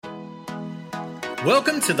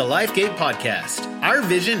Welcome to the LifeGate Podcast. Our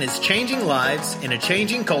vision is changing lives in a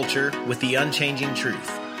changing culture with the unchanging truth.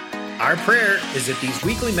 Our prayer is that these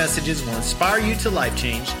weekly messages will inspire you to life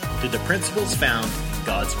change through the principles found in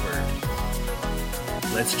God's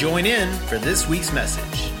Word. Let's join in for this week's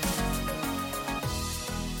message.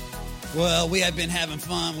 Well, we have been having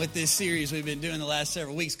fun with this series we've been doing the last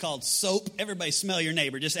several weeks called Soap. Everybody smell your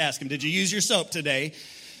neighbor. Just ask them, did you use your soap today?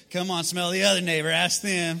 Come on, smell the other neighbor. Ask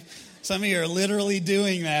them. Some of you are literally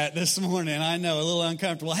doing that this morning. I know, a little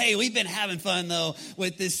uncomfortable. Hey, we've been having fun, though,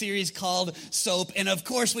 with this series called Soap. And, of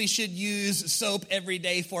course, we should use soap every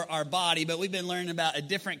day for our body. But we've been learning about a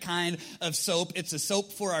different kind of soap. It's a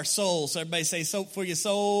soap for our soul. So everybody say, soap for your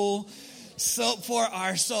soul. Soap for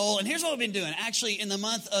our soul. And here's what we've been doing. Actually, in the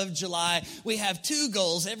month of July, we have two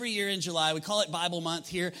goals every year in July. We call it Bible Month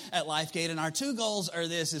here at LifeGate. And our two goals are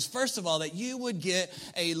this, is first of all, that you would get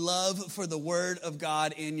a love for the Word of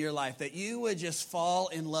God in your life. That you would just fall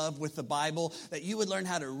in love with the Bible. That you would learn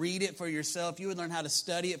how to read it for yourself. You would learn how to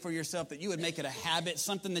study it for yourself. That you would make it a habit,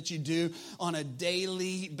 something that you do on a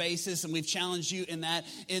daily basis. And we've challenged you in that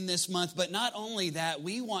in this month. But not only that,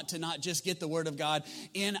 we want to not just get the Word of God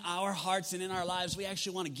in our hearts and in our lives. We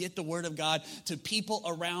actually want to get the Word of God to people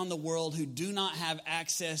around the world who do not have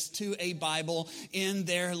access to a Bible in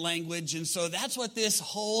their language. And so that's what this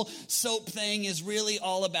whole soap thing is really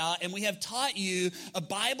all about. And we have taught you a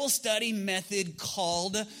Bible study method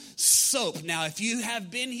called Soap. Now, if you have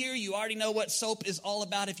been here, you already know what soap is all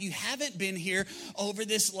about. If you haven't been here over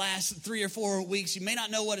this last 3 or 4 weeks, you may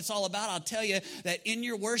not know what it's all about. I'll tell you that in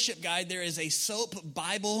your worship guide, there is a soap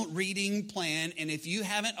Bible reading plan. And if you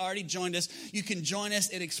haven't already joined us, you can join us.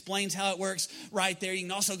 It explains how it works right there. You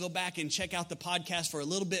can also go back and check out the podcast for a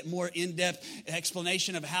little bit more in-depth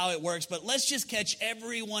explanation of how it works. But let's just catch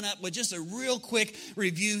everyone up with just a real quick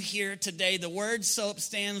review here today. The word soap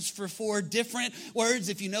stands for 4 different words.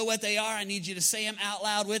 If you know what they are, I need you to say them out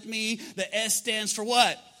loud with me. The S stands for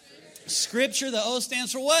what? Scripture. The O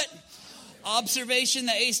stands for what? Observation.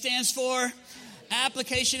 The A stands for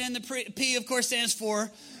application. And the P, of course, stands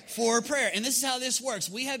for prayer. And this is how this works.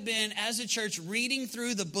 We have been, as a church, reading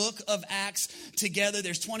through the book of Acts together.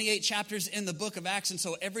 There's 28 chapters in the book of Acts. And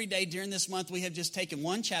so every day during this month, we have just taken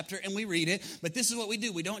one chapter and we read it. But this is what we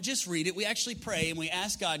do. We don't just read it. We actually pray and we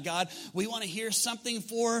ask God, we want to hear something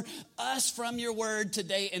for us from your word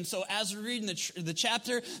today. And so as we're reading the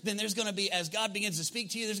chapter, then there's going to be, as God begins to speak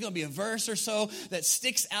to you, there's going to be a verse or so that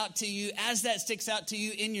sticks out to you. As that sticks out to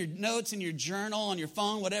you in your notes, in your journal, on your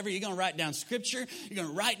phone, whatever, you're going to write down scripture. You're going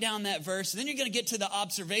to write down that verse. And then you're going to get to the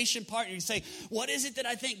observation part and you say, what is it that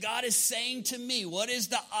I think God is saying to me? What is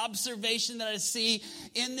the observation that I see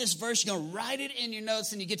in this verse? You're going to write it in your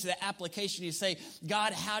notes and you get to the application. You say,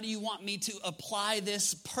 God, how do you want me to apply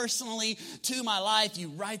this personally to my life? You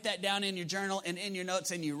write that down in your journal and in your notes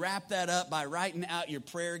and you wrap that up by writing out your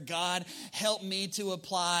prayer. God, help me to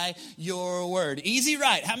apply your word. Easy,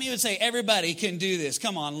 right? How many would say everybody can do this?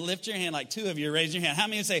 Come on, lift your hand. Like 2 of you raise your hand. How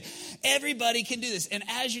many would say everybody can do this? And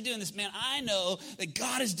as you're doing this, man, I know that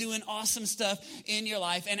God is doing awesome stuff in your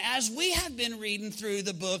life. And as we have been reading through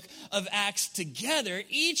the book of Acts together,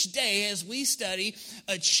 each day as we study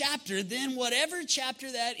a chapter, then whatever chapter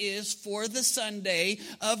that is for the Sunday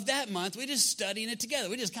of that month, we're just studying it together.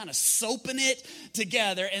 We're just kind of soaping it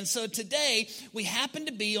together. And so today we happen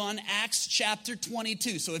to be on Acts chapter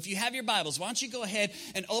 22. So if you have your Bibles, why don't you go ahead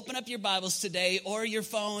and open up your Bibles today, or your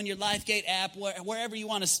phone, your LifeGate app, wherever you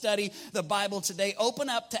want to study the Bible today. Open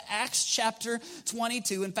up to Acts chapter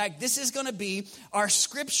 22. In fact, this is going to be our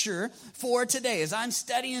scripture for today. As I'm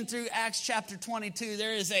studying through Acts chapter 22,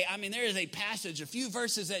 there is a passage, a few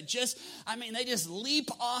verses that they just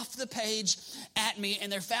leap off the page at me,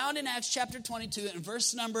 and they're found in Acts chapter 22 and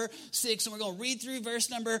verse number 6, and we're going to read through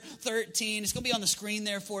verse number 13. It's going to be on the screen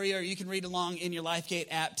there for you, or you can read along in your LifeGate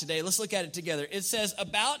app today. Let's look at it together. It says,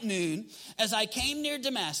 about noon, as I came near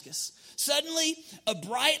Damascus, suddenly a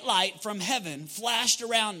bright light from heaven flashed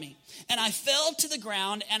around me, and I fell to the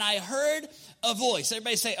ground, and I heard a voice.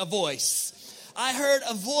 Everybody say a voice. I heard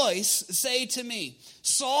a voice say to me,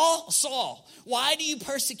 Saul, Saul, why do you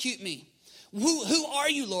persecute me? Who are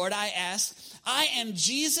you, Lord? I asked. I am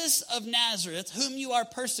Jesus of Nazareth, whom you are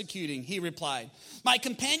persecuting, he replied. My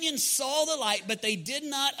companions saw the light, but they did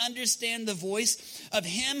not understand the voice of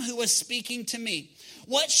him who was speaking to me.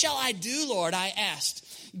 What shall I do, Lord? I asked.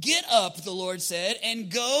 "Get up," the Lord said, "and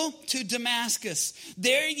go to Damascus.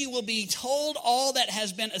 There you will be told all that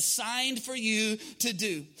has been assigned for you to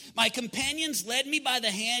do." My companions led me by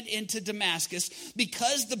the hand into Damascus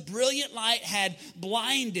because the brilliant light had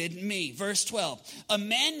blinded me. Verse 12, "A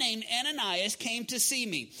man named Ananias came to see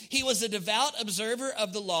me. He was a devout observer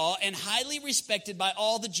of the law and highly respected by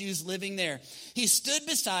all the Jews living there. He stood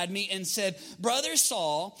beside me and said, 'Brother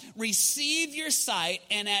Saul, receive your sight.'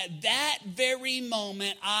 And at that very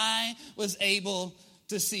moment, I was able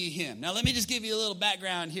to see him." Now, let me just give you a little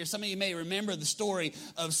background here. Some of you may remember the story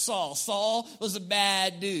of Saul. Saul was a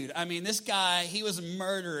bad dude. I mean, this guy, he was a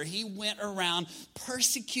murderer. He went around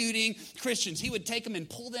persecuting Christians. He would take them and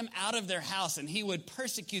pull them out of their house, and he would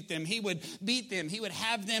persecute them. He would beat them. He would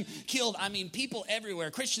have them killed. I mean, people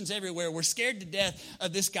everywhere, Christians everywhere, were scared to death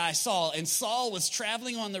of this guy, Saul. And Saul was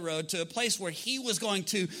traveling on the road to a place where he was going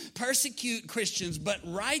to persecute Christians. But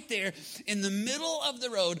right there in the middle of the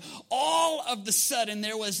road, all of the sudden,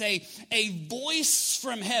 there was a voice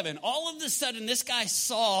from heaven. All of a sudden, this guy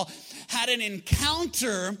Saul had an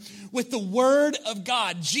encounter with the word of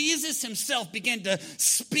God. Jesus himself began to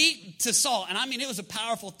speak to Saul. And I mean, it was a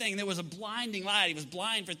powerful thing. There was a blinding light. He was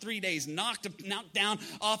blind for 3 days, knocked down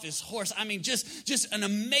off his horse. I mean, just an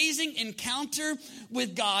amazing encounter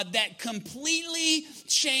with God that completely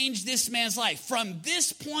changed this man's life. From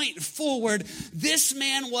this point forward, this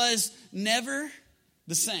man was never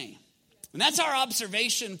the same. And that's our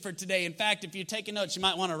observation for today. In fact, if you're taking notes, you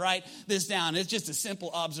might want to write this down. It's just a simple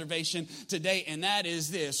observation today, and that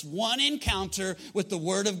is this: one encounter with the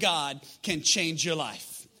Word of God can change your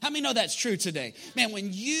life. How many know that's true today? Man,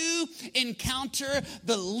 when you encounter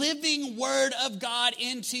the living Word of God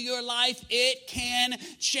into your life, it can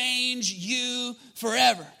change you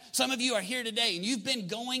forever. Some of you are here today and you've been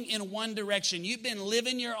going in one direction. You've been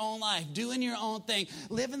living your own life, doing your own thing,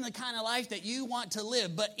 living the kind of life that you want to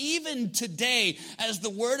live. But even today, as the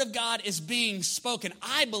Word of God is being spoken,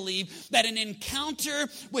 I believe that an encounter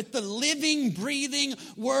with the living, breathing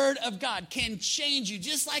Word of God can change you.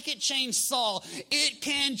 Just like it changed Saul, it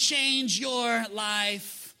can change your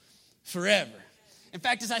life forever. In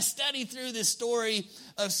fact, as I study through this story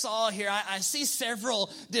of Saul here, I see several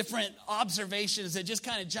different observations that just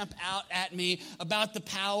kind of jump out at me about the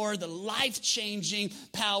power, the life-changing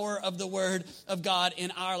power of the Word of God in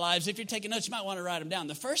our lives. If you're taking notes, you might want to write them down.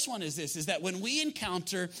 The first one is this, is that when we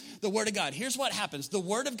encounter the Word of God, here's what happens. The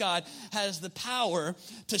Word of God has the power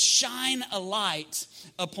to shine a light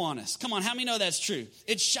upon us. Come on, how many know that's true?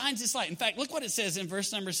 It shines this light. In fact, look what it says in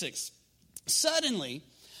verse number 6. Suddenly,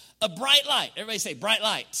 a bright light, everybody say bright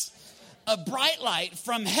lights. A bright light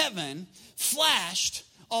from heaven flashed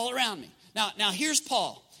all around me. Now here's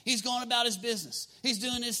Paul. He's going about his business. He's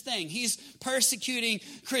doing his thing. He's persecuting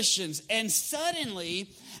Christians. And suddenly,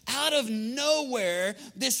 out of nowhere,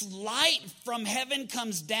 this light from heaven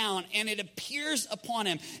comes down and it appears upon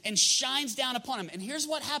him and shines down upon him. And here's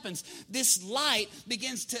what happens. This light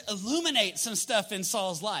begins to illuminate some stuff in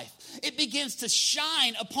Saul's life. It begins to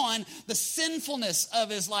shine upon the sinfulness of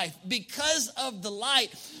his life. Because of the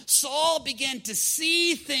light, Saul began to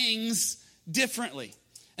see things differently.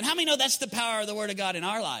 And how many know that's the power of the Word of God in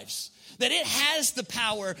our lives? That it has the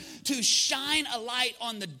power to shine a light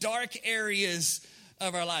on the dark areas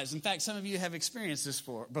of our lives. In fact, some of you have experienced this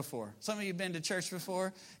before. Some of you have been to church before.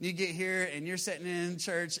 And you get here and you're sitting in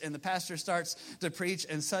church and the pastor starts to preach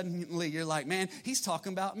and suddenly you're like, man, he's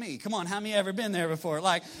talking about me. Come on, how many ever been there before?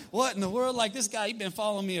 Like, what in the world? Like, this guy, he's been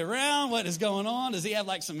following me around. What is going on? Does he have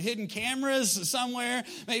like some hidden cameras somewhere?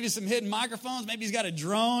 Maybe some hidden microphones? Maybe he's got a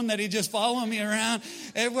drone that he's just following me around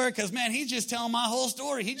everywhere. Because, man, he's just telling my whole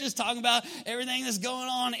story. He's just talking about everything that's going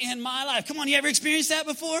on in my life. Come on, you ever experienced that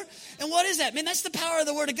before? And what is that? Man, that's the power of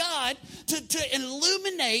the Word of God to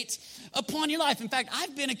illuminate upon your life. In fact,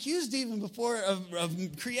 I've been accused even before of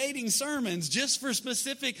creating sermons just for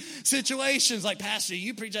specific situations. Like, Pastor,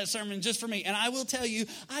 you preach that sermon just for me. And I will tell you,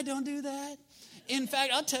 I don't do that. In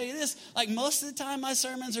fact, I'll tell you this, like most of the time my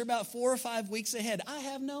sermons are about 4 or 5 weeks ahead. I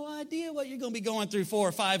have no idea what you're going to be going through 4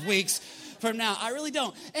 or 5 weeks from now. I really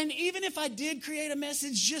don't. And even if I did create a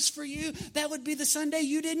message just for you, that would be the Sunday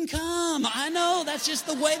you didn't come. I know, that's just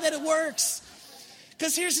the way that it works.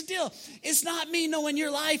 Because here's the deal. It's not me knowing your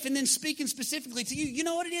life and then speaking specifically to you. You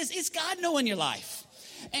know what it is? It's God knowing your life.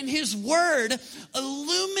 And His Word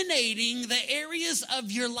illuminating the areas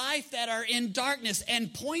of your life that are in darkness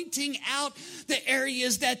and pointing out the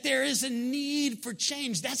areas that there is a need for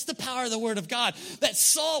change. That's the power of the Word of God. That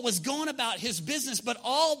Saul was going about his business, but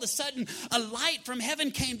all of a sudden a light from heaven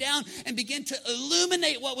came down and began to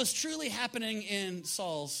illuminate what was truly happening in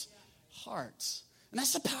Saul's heart. And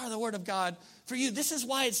that's the power of the Word of God for you. This is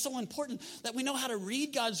why it's so important that we know how to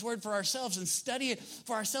read God's Word for ourselves and study it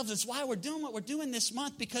for ourselves. It's why we're doing what we're doing this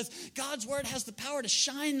month, because God's Word has the power to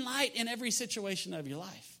shine light in every situation of your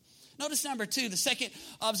life. Notice number 2, the second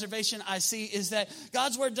observation I see is that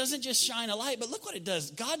God's Word doesn't just shine a light, but look what it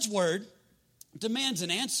does. God's Word demands an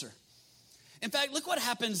answer. In fact, look what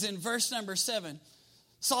happens in verse number 7.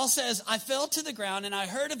 Saul says, I fell to the ground and I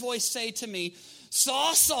heard a voice say to me,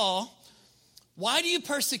 Saul, Saul, why do you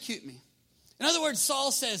persecute me? In other words,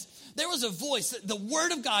 Saul says, there was a voice. The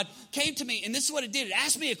word of God came to me, and this is what it did. It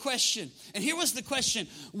asked me a question. And here was the question.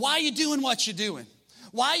 Why are you doing what you're doing?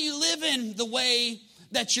 Why are you living the way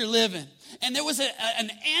that you're living? And there was an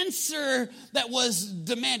answer that was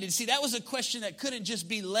demanded. See, that was a question that couldn't just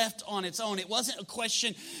be left on its own. It wasn't a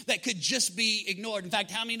question that could just be ignored. In fact,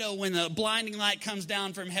 how many know when the blinding light comes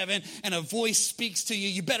down from heaven and a voice speaks to you,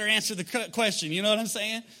 you better answer the question. You know what I'm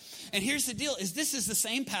saying? And here's the deal, is this is the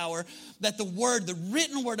same power that the word, the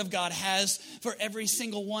written word of God has for every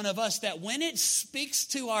single one of us, that when it speaks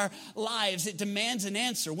to our lives, it demands an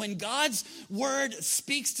answer. When God's word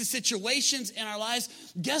speaks to situations in our lives,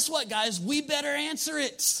 guess what, guys? We better answer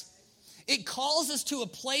it. It calls us to a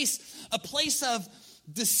place of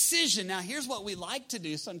decision. Now, here's what we like to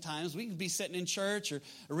do sometimes. We can be sitting in church or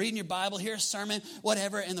reading your Bible, hear a sermon,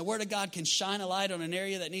 whatever, and the Word of God can shine a light on an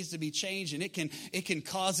area that needs to be changed, and it can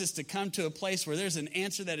cause us to come to a place where there's an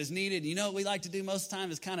answer that is needed. You know what we like to do most of the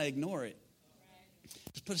time is kind of ignore it.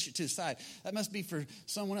 Just push it to the side. That must be for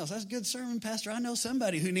someone else. That's a good sermon, Pastor. I know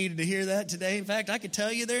somebody who needed to hear that today. In fact, I could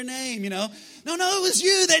tell you their name, No, it was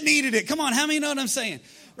you that needed it. Come on, how many know what I'm saying?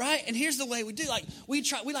 Right? And here's the way we do. We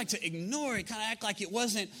like to ignore it, kind of act like it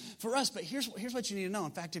wasn't for us. But here's what you need to know.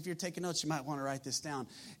 In fact, if you're taking notes, you might want to write this down.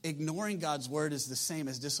 Ignoring God's word is the same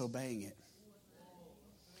as disobeying it.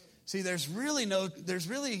 See, there's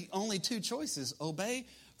really only two choices: obey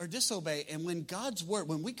or disobey. And when God's word,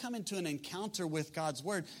 when we come into an encounter with God's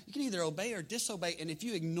word, you can either obey or disobey. And if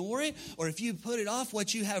you ignore it or if you put it off,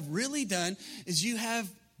 what you have really done is you have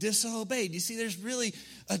disobeyed. You see, there's really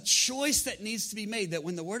a choice that needs to be made, that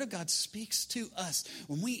when the word of God speaks to us,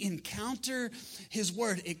 when we encounter his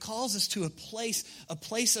word, it calls us to a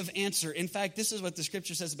place of answer. In fact, this is what the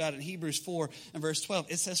scripture says about it in Hebrews 4 and verse 12.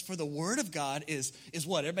 It says, for the word of God is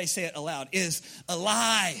what? Everybody say it aloud. Is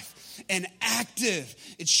alive and active.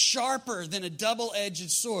 It's sharper than a double-edged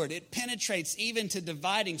sword. It penetrates even to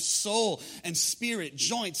dividing soul and spirit,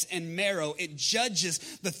 joints and marrow. It judges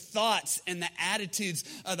the thoughts and the attitudes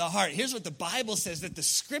of the heart. Here's what the Bible says that the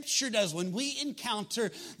scripture does when we encounter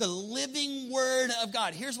the living word of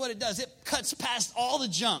God. Here's what it does. It cuts past all the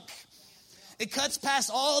junk. It cuts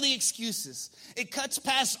past all the excuses. It cuts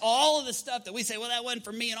past all of the stuff that we say, well, that wasn't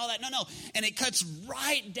for me and all that. No. And it cuts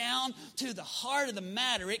right down to the heart of the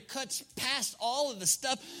matter. It cuts past all of the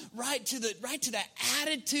stuff right to the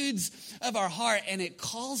attitudes of our heart. And it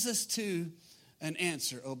calls us to an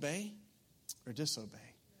answer: obey or disobey.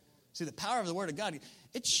 See, the power of the word of God,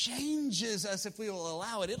 it changes us if we will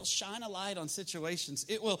allow it. It'll shine a light on situations.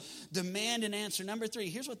 It will demand an answer. Number 3,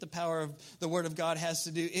 here's what the power of the word of God has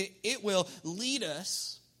to do. It will lead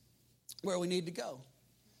us where we need to go.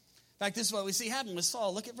 In fact, this is what we see happen with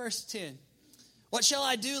Saul. Look at verse 10. What shall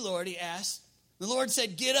I do, Lord? He asked. The Lord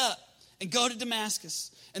said, get up and go to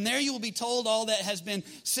Damascus. And there you will be told all that has been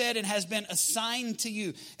said and has been assigned to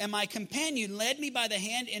you. And my companion led me by the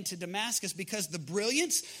hand into Damascus because the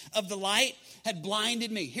brilliance of the light had blinded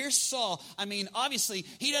me. Here's Saul. Obviously,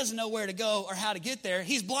 he doesn't know where to go or how to get there.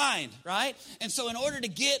 He's blind, right? And so in order to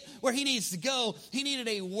get where he needs to go, he needed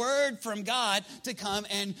a word from God to come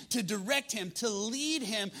and to direct him, to lead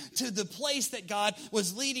him to the place that God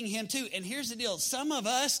was leading him to. And here's the deal. Some of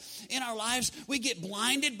us in our lives, we get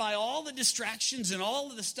blinded by all the distractions and all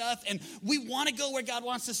of the stuff, and we want to go where God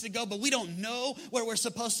wants us to go, but we don't know where we're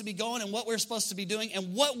supposed to be going and what we're supposed to be doing.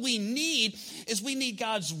 And what we need is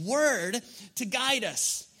God's word to guide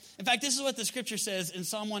us. In fact, this is what the scripture says in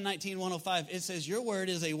Psalm 119, 105. It says, your word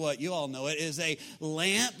is a what? You all know it. It is a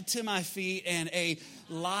lamp to my feet and a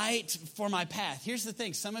light for my path. Here's the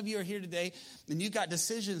thing. Some of you are here today and you've got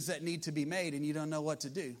decisions that need to be made and you don't know what to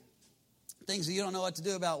do. Things that you don't know what to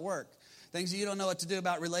do about work. Things that you don't know what to do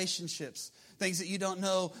about relationships. Things that you don't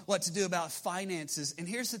know what to do about finances. And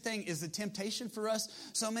here's the thing, is the temptation for us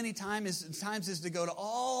so many times is to go to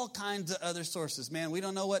all kinds of other sources. Man, we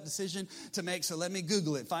don't know what decision to make, so let me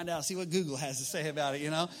Google it, find out, see what Google has to say about it,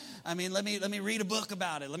 Let me read a book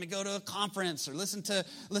about it. Let me go to a conference or listen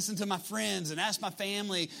to my friends and ask my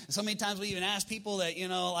family. And so many times we even ask people that,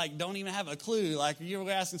 don't even have a clue. Like you're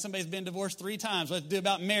asking somebody who's been divorced 3 times what to do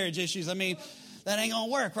about marriage issues. That ain't going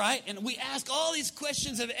to work, right? And we ask all these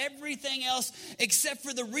questions of everything else except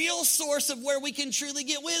for the real source of where we can truly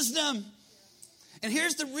get wisdom. And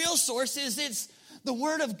here's the real source is it's the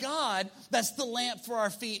Word of God that's the lamp for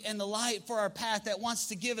our feet and the light for our path that wants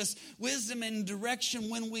to give us wisdom and direction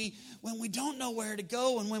when we don't know where to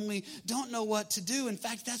go and when we don't know what to do. In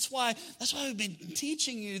fact, that's why we've been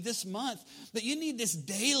teaching you this month that you need this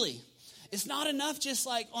daily. It's not enough just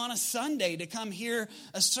like on a Sunday to come hear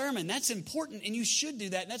a sermon. That's important, and you should do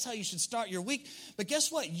that, and that's how you should start your week. But guess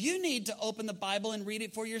what? You need to open the Bible and read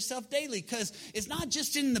it for yourself daily, because it's not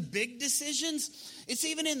just in the big decisions. It's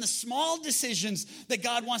even in the small decisions that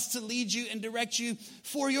God wants to lead you and direct you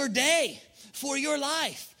for your day, for your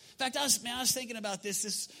life. In fact, I was thinking about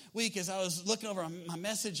this week as I was looking over my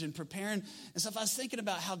message and preparing and stuff. I was thinking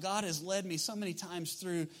about how God has led me so many times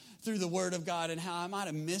through the Word of God and how I might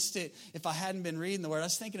have missed it if I hadn't been reading the Word. I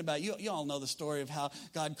was thinking about, you all know the story of how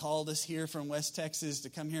God called us here from West Texas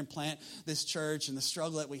to come here and plant this church and the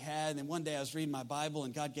struggle that we had. And then one day I was reading my Bible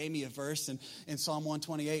and God gave me a verse in Psalm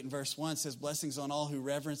 128 and verse 1. It says, blessings on all who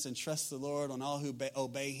reverence and trust the Lord, on all who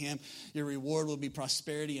obey Him. Your reward will be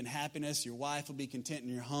prosperity and happiness. Your wife will be content in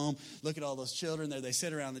your home. Look at all those children there. They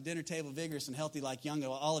sit around the dinner table, vigorous and healthy like young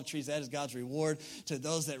olive trees. That is God's reward to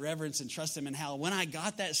those that reverence and trust Him. And how when I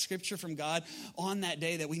got that scripture from God on that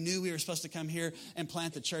day that we knew we were supposed to come here and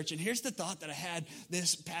plant the church. And here's the thought that I had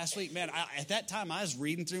this past week. Man, at that time, I was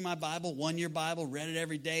reading through my Bible, 1-year Bible, read it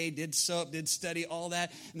every day, did soap, did study, all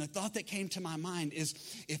that. And the thought that came to my mind is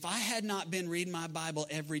if I had not been reading my Bible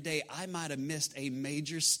every day, I might have missed a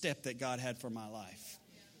major step that God had for my life.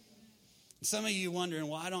 Some of you wondering,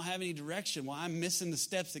 well, I don't have any direction. Well, I'm missing the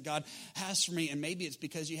steps that God has for me. And maybe it's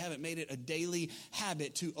because you haven't made it a daily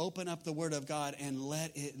habit to open up the Word of God and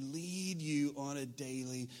let it lead you on a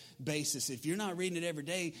daily basis. If you're not reading it every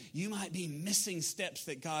day, you might be missing steps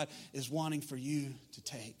that God is wanting for you to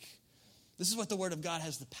take. This is what the Word of God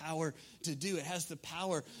has the power to do. It has the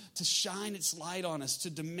power to shine its light on us, to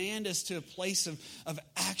demand us to a place of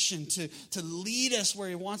action, to lead us where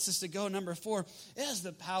He wants us to go. Number 4, it has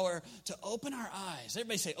the power to open our eyes.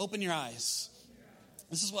 Everybody say, open your eyes.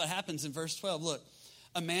 This is what happens in verse 12. Look,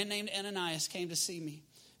 a man named Ananias came to see me,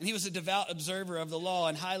 and he was a devout observer of the law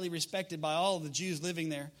and highly respected by all of the Jews living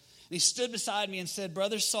there. And he stood beside me and said,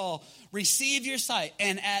 Brother Saul, receive your sight.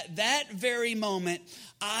 And at that very moment,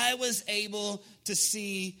 I was able to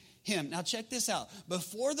see him. Now check this out.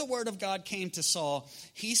 Before the Word of God came to Saul,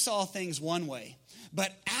 he saw things one way.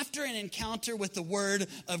 But after an encounter with the Word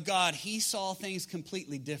of God, he saw things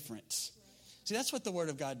completely different. See, that's what the Word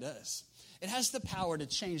of God does. It has the power to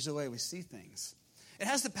change the way we see things. It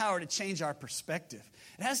has the power to change our perspective.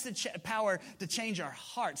 It has the power to change our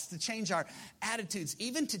hearts, to change our attitudes,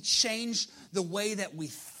 even to change the way that we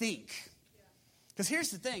think. Because here's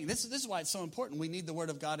the thing. This is why it's so important. We need the Word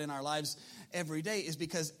of God in our lives every day, is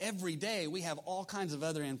because every day we have all kinds of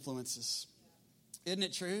other influences. Isn't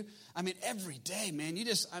it true? I mean, every day, man, you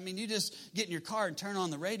just get in your car and turn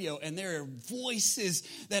on the radio, and there are voices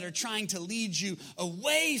that are trying to lead you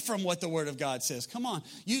away from what the Word of God says. Come on.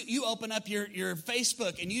 You open up your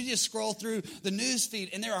Facebook, and you just scroll through the news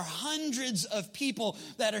feed, and there are hundreds of people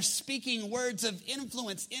that are speaking words of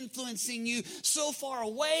influence, influencing you so far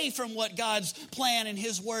away from what God's plan and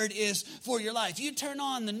His Word is for your life. You turn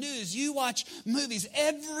on the news, you watch movies.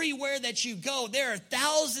 Everywhere that you go, there are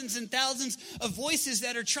thousands and thousands of voices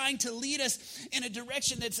that are trying to lead us in a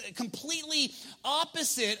direction that's completely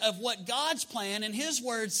opposite of what God's plan and His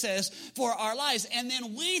Word says for our lives. And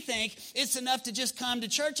then we think it's enough to just come to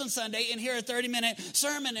church on Sunday and hear a 30-minute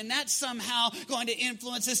sermon, and that's somehow going to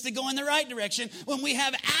influence us to go in the right direction when we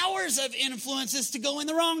have hours of influences to go in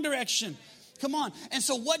the wrong direction. Come on. And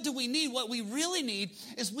so what do we need? What we really need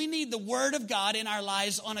is we need the Word of God in our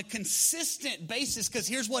lives on a consistent basis, because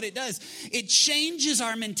here's what it does. It changes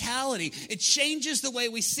our mentality. It changes the way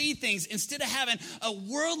we see things. Instead of having a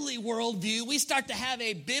worldly worldview, we start to have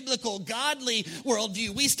a biblical, godly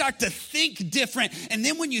worldview. We start to think different. And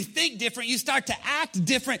then when you think different, you start to act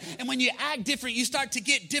different. And when you act different, you start to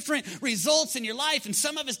get different results in your life. And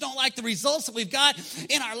some of us don't like the results that we've got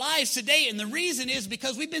in our lives today. And the reason is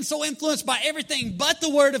because we've been so influenced by everything but the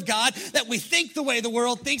Word of God that we think the way the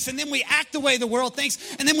world thinks, and then we act the way the world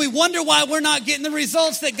thinks, and then we wonder why we're not getting the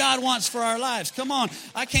results that God wants for our lives. Come on,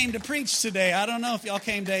 I came to preach today. I don't know if y'all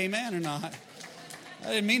came to amen or not. I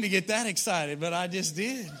didn't mean to get that excited, but I just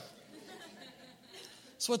did.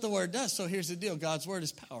 That's what the Word does. So here's the deal. God's Word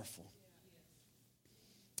is powerful.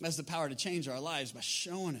 has the power to change our lives by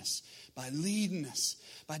showing us, by leading us,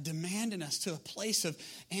 by demanding us to a place of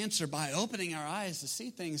answer, by opening our eyes to see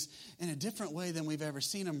things in a different way than we've ever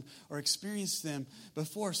seen them or experienced them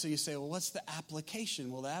before. So you say, well, what's the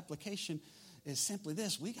application? Well, the application is simply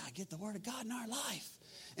this. We got to get the Word of God in our life.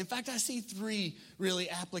 In fact, I see 3 really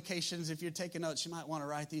applications. If you're taking notes, you might want to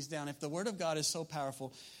write these down. If the Word of God is so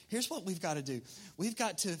powerful, here's what we've got to do. We've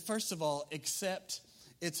got to, first of all, accept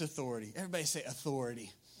its authority. Everybody say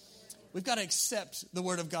authority. We've got to accept the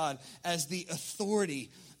Word of God as the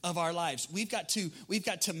authority of our lives. We've got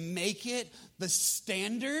to make it the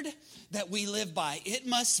standard that we live by. It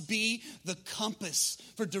must be the compass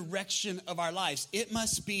for direction of our lives. It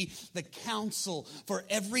must be the counsel for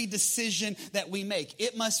every decision that we make.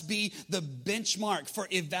 It must be the benchmark for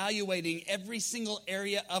evaluating every single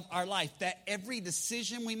area of our life. That every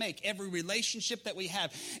decision we make, every relationship that we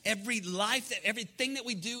have, everything that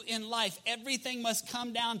we do in life, everything must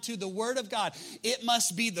come down to the Word of God. It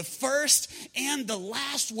must be the first and the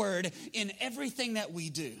last word in everything that we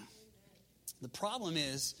do. The problem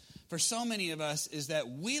is, for so many of us, is that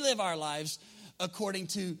we live our lives according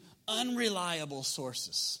to unreliable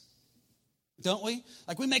sources. Don't we?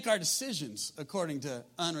 Like, we make our decisions according to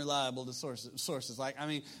unreliable sources.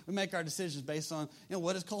 We make our decisions based on,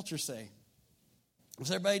 what does culture say? What's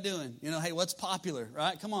everybody doing? Hey, what's popular,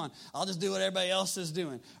 right? Come on, I'll just do what everybody else is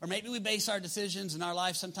doing. Or maybe we base our decisions in our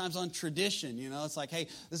life sometimes on tradition. It's like, hey,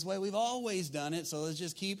 this is the way we've always done it, so let's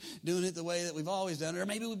just keep doing it the way that we've always done it. Or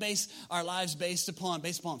maybe we base our lives based upon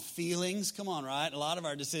feelings. Come on, right? A lot of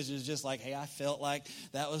our decisions is just like, hey, I felt like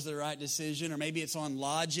that was the right decision. Or maybe it's on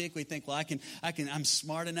logic. We think, well, I'm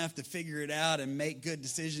smart enough to figure it out and make good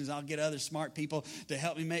decisions. I'll get other smart people to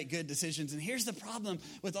help me make good decisions. And here's the problem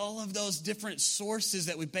with all of those different sources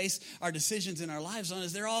that we base our decisions in our lives on,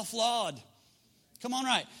 is they're all flawed. Come on,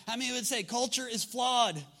 right? How many would say culture is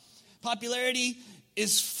flawed? Popularity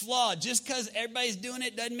is flawed. Just because everybody's doing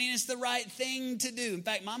it doesn't mean it's the right thing to do. In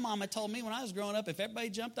fact, my mama told me when I was growing up, if everybody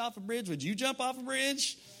jumped off a bridge, would you jump off a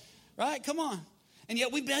bridge? Right? Come on. And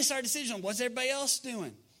yet we base our decision on what's everybody else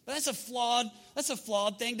doing. But that's a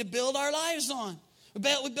flawed thing to build our lives on. We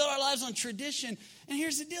build our lives on tradition. And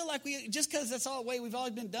here's the deal, just because that's the way we've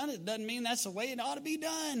always been done, it doesn't mean that's the way it ought to be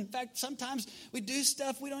done. In fact, sometimes we do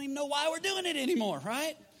stuff we don't even know why we're doing it anymore,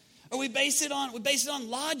 right? Or we base it on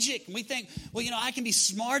logic. And we think, well, I can be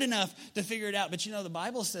smart enough to figure it out. But the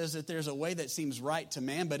Bible says that there's a way that seems right to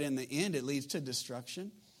man, but in the end it leads to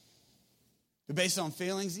destruction. Based on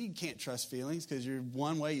feelings, you can't trust feelings, because you're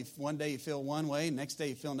one way. One day you feel one way, next day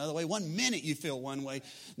you feel another way. 1 minute you feel one way,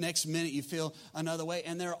 next minute you feel another way.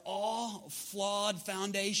 And they're all flawed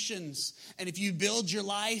foundations. And if you build your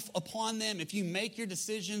life upon them, if you make your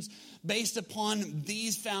decisions based upon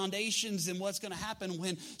these foundations, then what's going to happen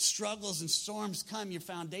when struggles and storms come? Your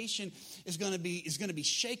foundation is going to be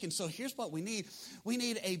shaken. So here's what we need. We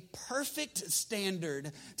need a perfect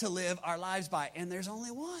standard to live our lives by, and there's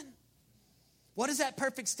only one. What is that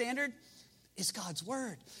perfect standard? It's God's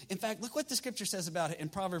Word. In fact, look what the Scripture says about it in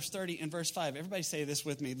Proverbs 30 and verse 5. Everybody say this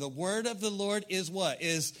with me. The Word of the Lord is what?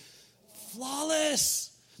 Is flawless.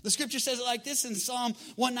 The Scripture says it like this in Psalm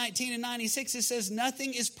 119 and 96. It says,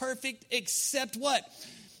 nothing is perfect except what?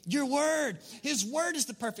 Your Word. His Word is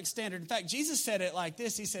the perfect standard. In fact, Jesus said it like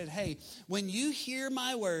this. He said, hey, when you hear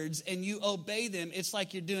my words and you obey them, it's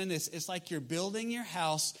like you're doing this. It's like you're building your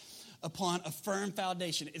house upon a firm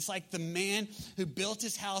foundation. It's like the man who built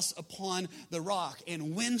his house upon the rock.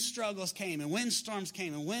 And when struggles came, and when storms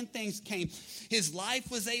came, and when things came, his life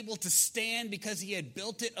was able to stand because he had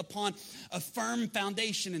built it upon a firm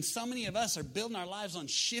foundation. And so many of us are building our lives on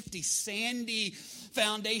shifty, sandy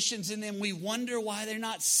foundations, and then we wonder why they're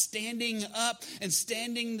not standing up and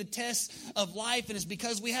standing the test of life. And it's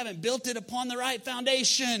because we haven't built it upon the right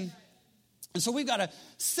foundation. And so we've got to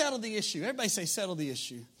settle the issue. Everybody say, settle the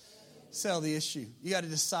issue. Settle the issue. You got to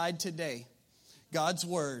decide today, God's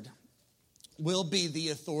Word will be the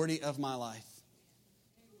authority of my life.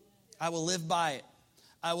 I will live by it.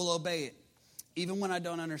 I will obey it, even when I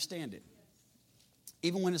don't understand it,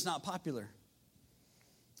 even when it's not popular,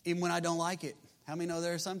 even when I don't like it. How many know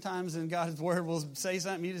there are sometimes in God's Word will say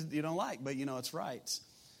something you don't like, but it's right.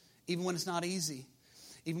 Even when it's not easy,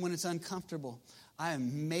 even when it's uncomfortable. I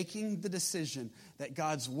am making the decision that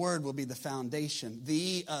God's Word will be the foundation,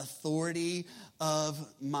 the authority of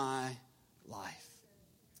my life.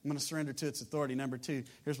 I'm going to surrender to its authority. Number 2,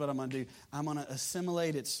 here's what I'm going to do. I'm going to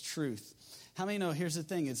assimilate its truth. How many know, here's the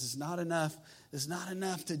thing, it's not enough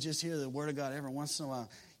to just hear the Word of God every once in a while.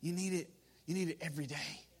 You need it every day.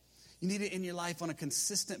 You need it in your life on a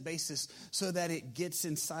consistent basis so that it gets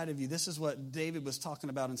inside of you. This is what David was talking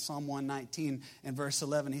about in Psalm 119 and verse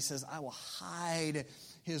 11. He says, I will hide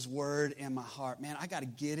his word in my heart. Man, I got to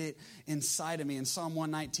get it inside of me. In Psalm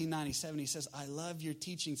 119:97, he says, I love your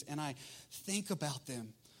teachings and I think about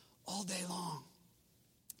them all day long.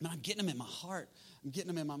 Man, I'm getting them in my heart. I'm getting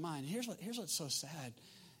them in my mind. Here's what's so sad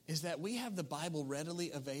is that we have the Bible readily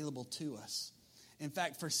available to us. In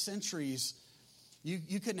fact, for centuries,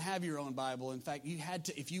 you couldn't have your own Bible. In fact, you had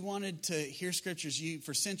to, if you wanted to hear scriptures,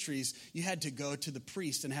 for centuries, you had to go to the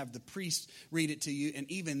priest and have the priest read it to you. And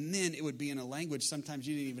even then, it would be in a language sometimes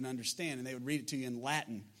you didn't even understand, and they would read it to you in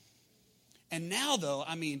Latin. And now, though,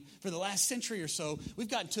 for the last century or so, we've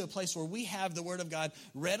gotten to a place where we have the Word of God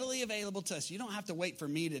readily available to us. You don't have to wait for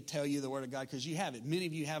me to tell you the Word of God because you have it. Many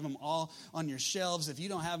of you have them all on your shelves. If you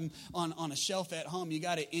don't have them on a shelf at home, you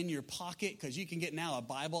got it in your pocket because you can get now a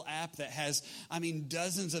Bible app that has,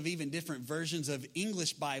 dozens of even different versions of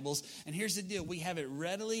English Bibles. And here's the deal. We have it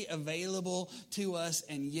readily available to us,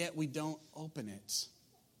 and yet we don't open it.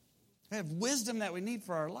 We have wisdom that we need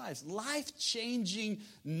for our lives. Life-changing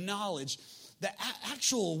knowledge. The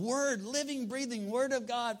actual word, living, breathing word of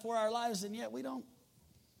God for our lives, and yet we don't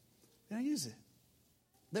use it.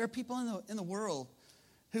 There are people in the world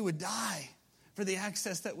who would die for the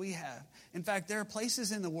access that we have. In fact, there are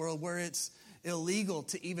places in the world where it's illegal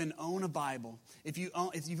to even own a Bible. If you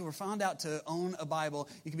were found out to own a Bible,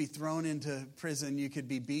 you could be thrown into prison. You could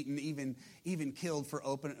be beaten, even killed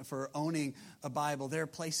for owning a Bible. There are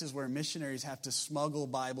places where missionaries have to smuggle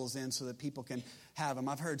Bibles in so that people can have them.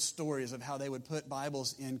 I've heard stories of how they would put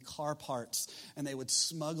Bibles in car parts and they would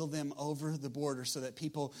smuggle them over the border so that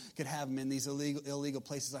people could have them in these illegal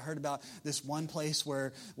places. I heard about this one place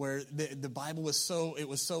where the Bible was so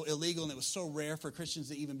illegal and it was so rare for Christians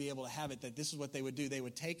to even be able to have it that this is what they would do. They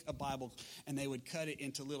would take a Bible and they would cut it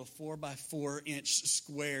into little 4x4 inch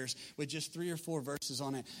squares with just 3 or 4 verses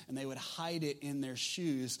on it, and they would hide it in their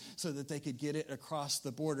shoes so that they could get it across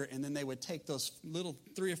the border. And then they would take those little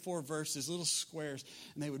 3 or 4 verses, little squares,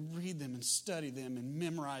 and they would read them and study them and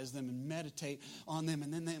memorize them and meditate on them.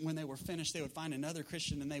 And then when they were finished, they would find another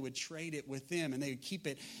Christian and they would trade it with them, and they would keep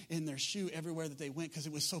it in their shoe everywhere that they went because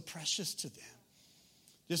it was so precious to them.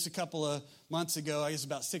 Just a couple of months ago, I guess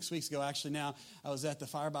about 6 weeks ago actually now, I was at the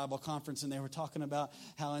Fire Bible Conference, and they were talking about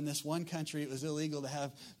how in this one country it was illegal to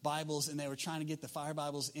have Bibles, and they were trying to get the Fire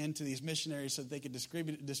Bibles into these missionaries so that they could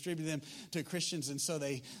distribute them to Christians. And so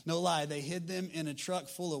they hid them in a truck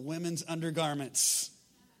full of women's undergarments.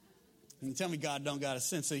 And tell me God don't got a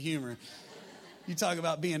sense of humor. You talk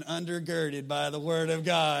about being undergirded by the Word of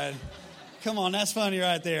God. Come on, that's funny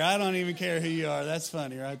right there. I don't even care who you are. That's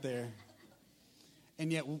funny right there.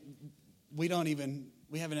 And yet we have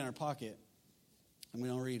it in our pocket and we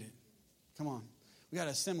don't read it. Come on. We got to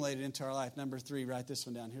assimilate it into our life. Number 3, write this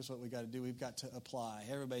one down. Here's what we got to do. We've got to apply.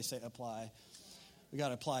 Everybody say apply. We got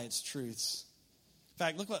to apply its truths. In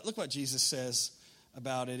fact, look what Jesus says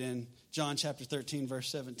about it in John chapter 13, verse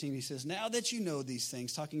 17. He says, now that you know these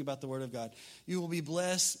things, talking about the Word of God, you will be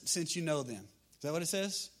blessed since you know them. Is that what it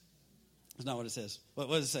says? That's not what it says. What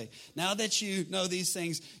does it say? Now that you know these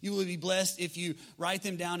things, you will be blessed if you write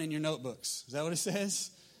them down in your notebooks. Is that what it says?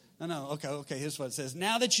 No. Okay, here's what it says.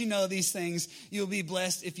 Now that you know these things, you'll be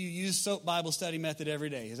blessed if you use SOAP Bible Study Method every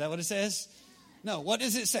day. Is that what it says? No. What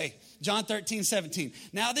does it say? John 13, 17.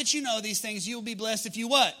 Now that you know these things, you'll be blessed if you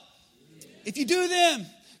what? If you do them.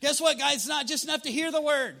 Guess what, guys? It's not just enough to hear the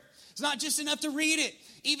word. It's not just enough to read it.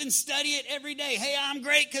 Even study it every day. Hey, I'm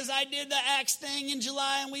great because I did the Acts thing in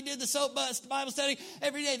July and we did the SOAP Bible study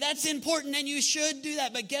every day. That's important and you should do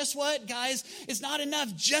that. But guess what, guys? It's not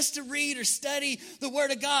enough just to read or study the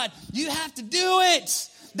Word of God. You have to do it.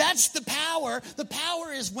 That's the power. The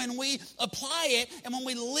power is when we apply it and when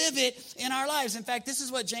we live it in our lives. In fact, this is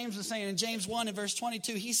what James was saying in James 1 and verse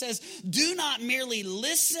 22. He says, do not merely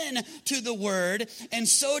listen to the word and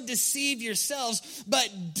so deceive yourselves, but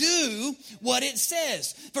do what it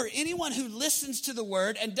says. For anyone who listens to the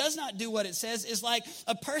word and does not do what it says is like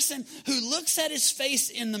a person who looks at his face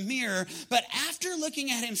in the mirror, but after looking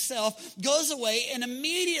at himself goes away and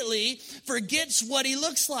immediately forgets what he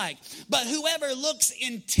looks like. But whoever looks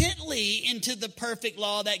intently into the perfect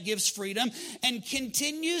law that gives freedom and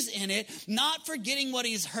continues in it, not forgetting what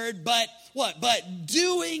he's heard, but what? But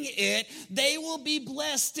doing it, they will be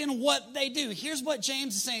blessed in what they do. Here's what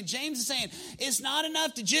James is saying. James is saying, it's not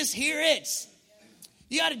enough to just hear it.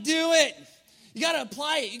 You got to do it. You got to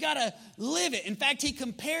apply it. You got to live it. In fact, he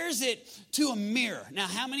compares it to a mirror. Now,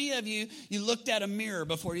 how many of you looked at a mirror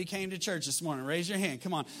before you came to church this morning? Raise your hand.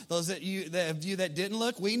 Come on. Those of you that didn't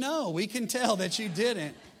look, we know. We can tell that you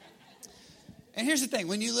didn't. And here's the thing.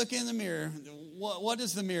 When you look in the mirror, what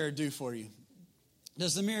does the mirror do for you?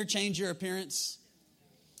 Does the mirror change your appearance?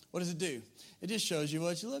 What does it do? It just shows you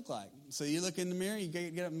what you look like. So you look in the mirror, you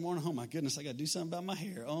get up in the morning, oh my goodness, I got to do something about my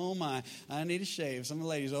hair. Oh my, I need to shave. Some of the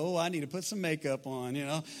ladies, oh, I need to put some makeup on,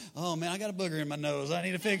 Oh man, I got a booger in my nose. I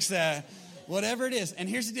need to fix that. Whatever it is. And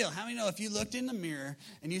here's the deal. How many know if you looked in the mirror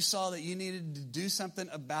and you saw that you needed to do something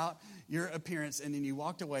about your appearance and then you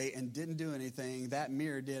walked away and didn't do anything, that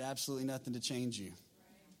mirror did absolutely nothing to change you.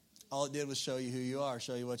 All it did was show you who you are,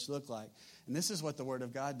 show you what you look like. And this is what the Word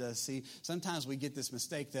of God does. See, sometimes we get this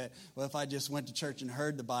mistake that, well, if I just went to church and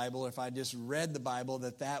heard the Bible, or if I just read the Bible,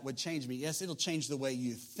 that would change me. Yes, it'll change the way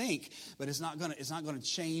you think, but it's not going to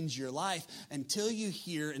change your life until you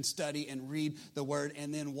hear and study and read the Word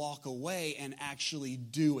and then walk away and actually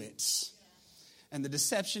do it. And the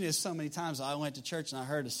deception is so many times, I went to church and I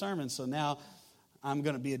heard a sermon, so now I'm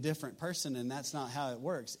going to be a different person, and that's not how it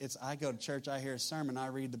works. It's I go to church, I hear a sermon, I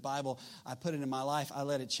read the Bible, I put it in my life, I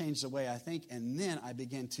let it change the way I think, and then I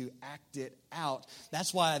begin to act it out.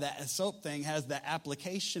 That's why that soap thing has the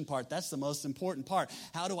application part. That's the most important part.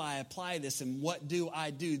 How do I apply this, and what do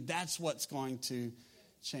I do? That's what's going to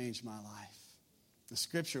change my life. The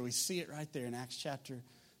scripture, we see it right there in Acts chapter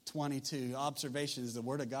 22. Observations, the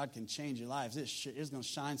Word of God can change your lives. It's going to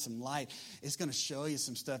shine some light. It's going to show you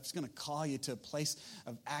some stuff. It's going to call you to a place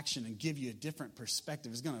of action and give you a different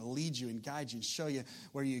perspective. It's going to lead you and guide you and show you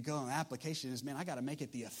where you go. And the application is, man, I got to make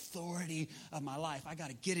it the authority of my life. I got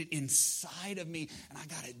to get it inside of me, and I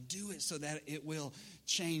got to do it so that it will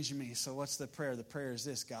change me. So what's the prayer? The prayer is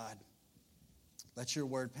this: God, let your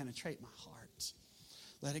word penetrate my heart.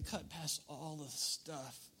 Let it cut past all the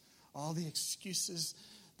stuff, all the excuses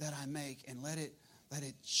that I make, and let it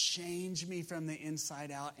change me from the inside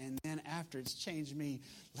out. And then after it's changed me,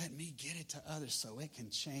 let me get it to others so it can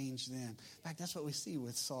change them. In fact, that's what we see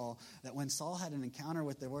with Saul, that when Saul had an encounter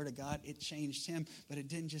with the Word of God, it changed him, but it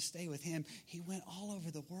didn't just stay with him. He went all over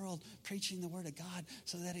the world preaching the Word of God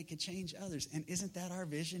so that it could change others. And isn't that our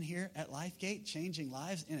vision here at LifeGate? Changing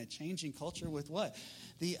lives in a changing culture with what?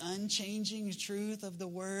 The unchanging truth of the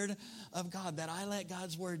Word of God, that I let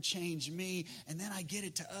God's Word change me, and then I get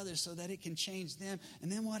it to others so that it can change them. And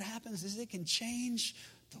then what happens is it can change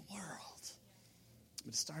the world.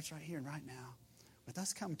 But it starts right here and right now with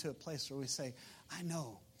us coming to a place where we say, I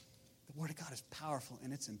know the Word of God is powerful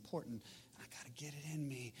and it's important. And I got to get it in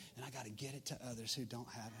me, and I got to get it to others who don't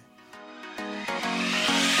have it.